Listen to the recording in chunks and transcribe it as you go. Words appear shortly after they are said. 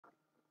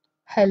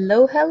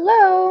Hello,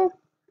 hello.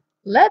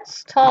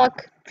 Let's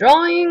talk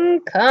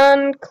drawing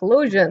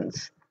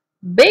conclusions.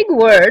 Big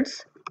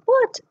words,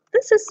 but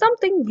this is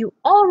something you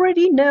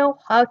already know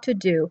how to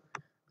do.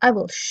 I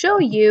will show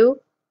you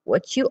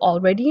what you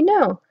already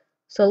know.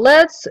 So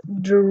let's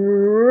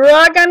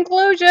draw a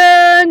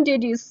conclusion.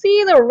 Did you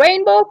see the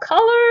rainbow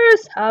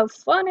colors? How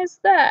fun is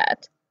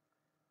that?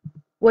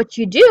 What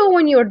you do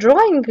when you're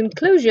drawing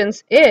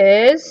conclusions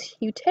is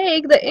you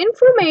take the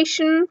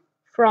information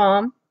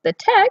from the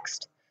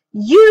text,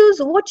 use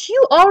what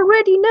you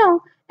already know,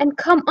 and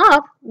come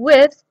up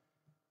with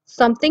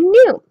something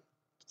new.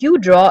 You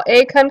draw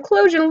a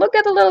conclusion. Look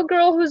at the little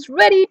girl who's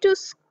ready to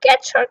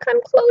sketch her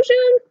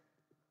conclusion.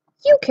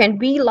 You can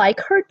be like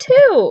her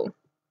too.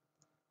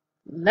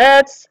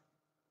 Let's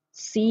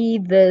see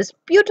this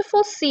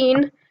beautiful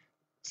scene.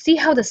 See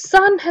how the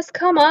sun has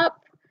come up?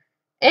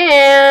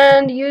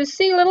 And you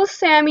see little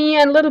Sammy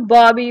and little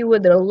Bobby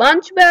with their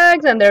lunch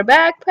bags and their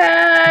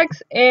backpacks,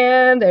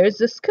 and there's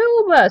the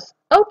school bus.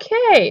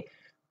 Okay,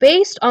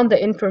 based on the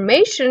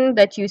information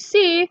that you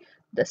see,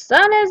 the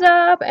sun is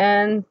up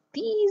and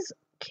these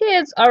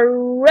kids are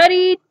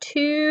ready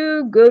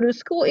to go to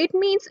school. It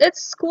means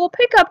it's school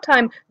pickup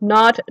time,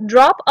 not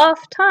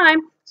drop-off time.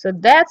 So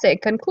that's a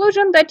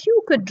conclusion that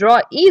you could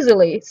draw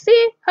easily.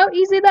 See how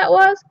easy that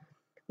was?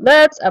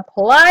 Let's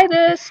apply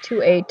this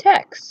to a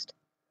text.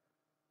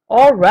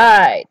 All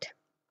right,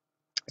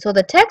 so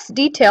the text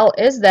detail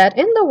is that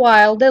in the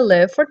wild they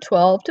live for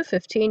 12 to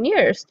 15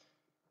 years.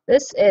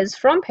 This is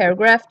from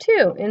paragraph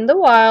 2. In the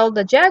wild,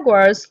 the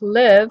jaguars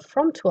live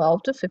from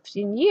 12 to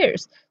 15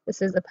 years.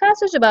 This is a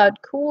passage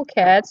about cool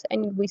cats,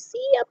 and we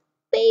see a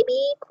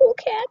baby cool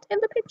cat in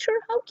the picture.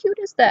 How cute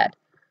is that?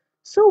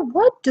 So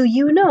what do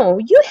you know?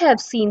 You have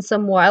seen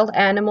some wild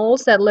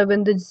animals that live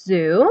in the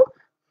zoo.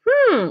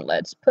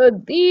 Let's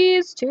put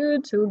these two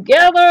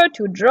together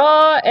to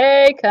draw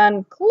a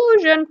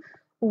conclusion,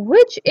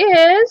 which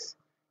is,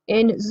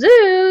 in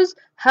zoos,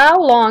 how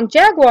long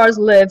jaguars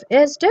live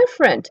is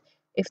different.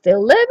 If they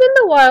live in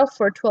the wild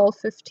for 12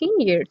 to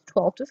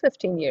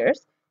 15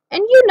 years,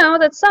 and you know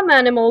that some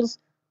animals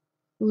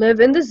live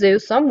in the zoo,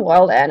 some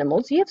wild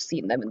animals, you have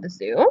seen them in the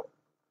zoo,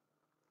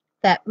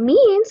 that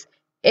means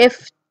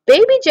if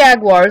baby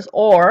jaguars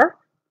or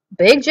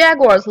big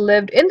jaguars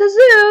lived in the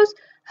zoos,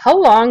 how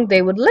long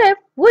they would live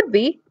would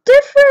be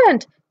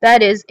different.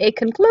 That is a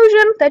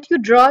conclusion that you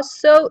draw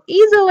so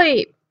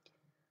easily.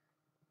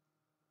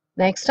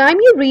 Next time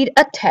you read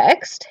a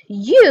text,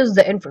 use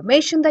the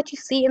information that you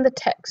see in the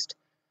text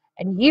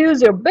and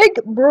use your big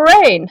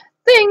brain,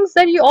 things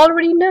that you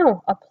already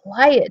know,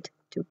 apply it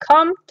to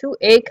come to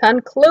a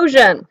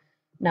conclusion.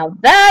 Now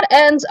that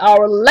ends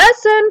our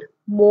lesson.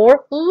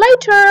 More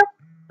later.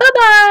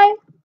 Bye-bye.